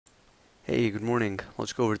Hey, good morning.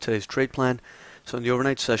 Let's go over today's trade plan. So in the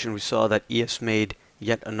overnight session, we saw that ES made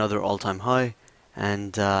yet another all-time high,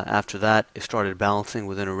 and after that, it started balancing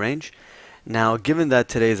within a range. Now, given that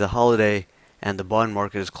today is a holiday and the bond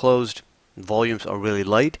market is closed, volumes are really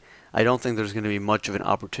light, I don't think there's going to be much of an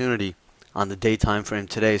opportunity on the day time frame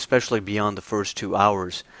today, especially beyond the first 2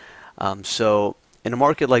 hours. So in a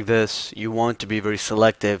market like this, you want to be very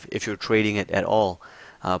selective if you're trading it at all.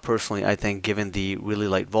 Personally, I think given the really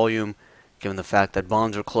light volume, given the fact that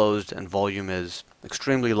bonds are closed and volume is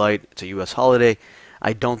extremely light, it's a US holiday,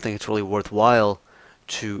 I don't think it's really worthwhile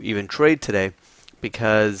to even trade today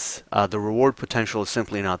because the reward potential is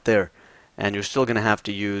simply not there. And you're still going to have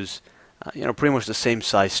to use pretty much the same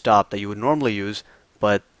size stop that you would normally use,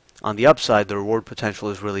 but on the upside, the reward potential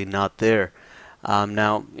is really not there.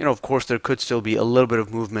 Now, of course, there could still be a little bit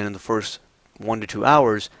of movement in the first 1 to 2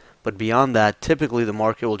 hours, but beyond that, typically the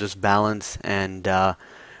market will just balance and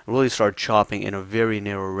really start chopping in a very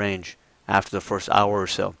narrow range after the first hour or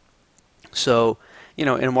so. So, in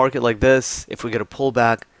a market like this, if we get a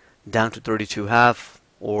pullback down to 32.5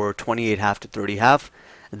 or 28.5 to 30.5,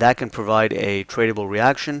 that can provide a tradable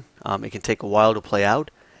reaction. It can take a while to play out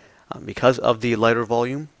because of the lighter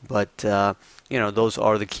volume, but those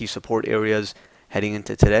are the key support areas heading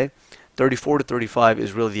into today. 34 to 35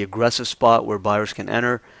 is really the aggressive spot where buyers can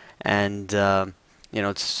enter, and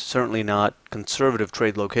it's certainly not conservative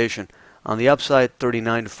trade location. On the upside,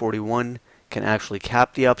 39 to 41 can actually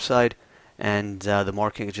cap the upside, and the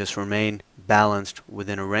market can just remain balanced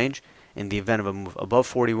within a range. In the event of a move above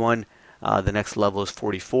 41, the next level is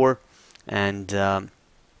 44, and a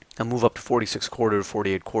move up to 46 quarter to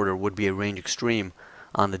 48 quarter would be a range extreme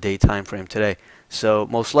on the day time frame today. So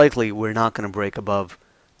most likely we're not going to break above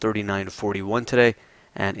 39 to 41 today,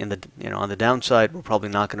 and in the on the downside we're probably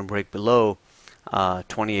not going to break below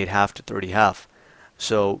 28.5 to 30.5.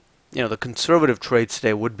 So the conservative trades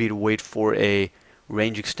today would be to wait for a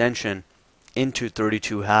range extension into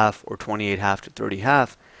 32.5 or 28.5 to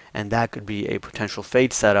 30.5, and that could be a potential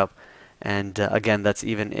fade setup. And again, that's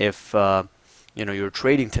even if you're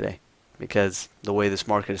trading today, because the way this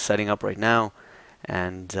market is setting up right now,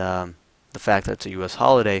 and the fact that it's a U.S.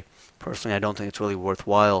 holiday, personally, I don't think it's really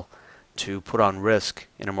worthwhile to put on risk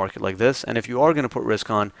in a market like this. And if you are going to put risk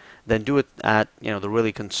on, then do it at the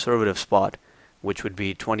really conservative spot, which would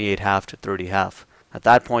be 28.5 to 30.5. At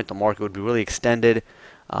that point, the market would be really extended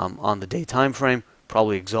on the day time frame,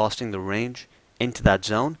 probably exhausting the range into that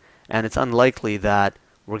zone, and it's unlikely that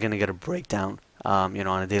we're going to get a breakdown on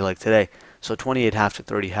a day like today. So 28.5 to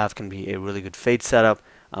 30.5 can be a really good fade setup.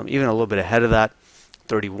 Even a little bit ahead of that,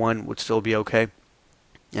 31 would still be okay.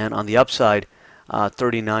 And on the upside,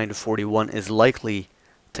 39 to 41 is likely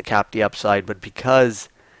to cap the upside, but because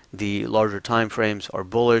the larger time frames are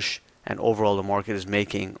bullish and overall the market is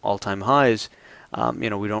making all-time highs, we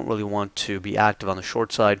don't really want to be active on the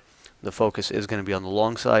short side. The focus is going to be on the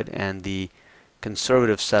long side, and the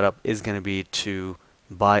conservative setup is going to be to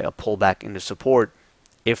buy a pullback into support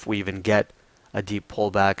if we even get a deep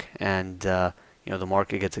pullback and the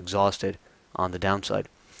market gets exhausted on the downside.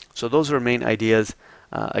 So those are our main ideas.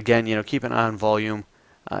 Again, keep an eye on volume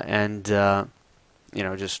and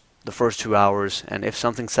just the first 2 hours, and if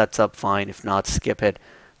something sets up, fine. If not, skip it.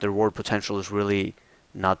 The reward potential is really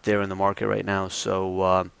not there in the market right now,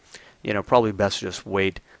 so probably best to just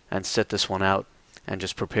wait and sit this one out and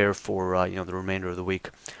just prepare for the remainder of the week.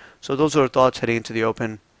 So those are our thoughts heading into the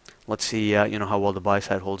open. Let's see how well the buy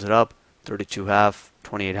side holds it up. 32.5,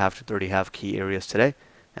 28.5 to 30.5 key areas today,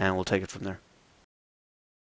 and we'll take it from there.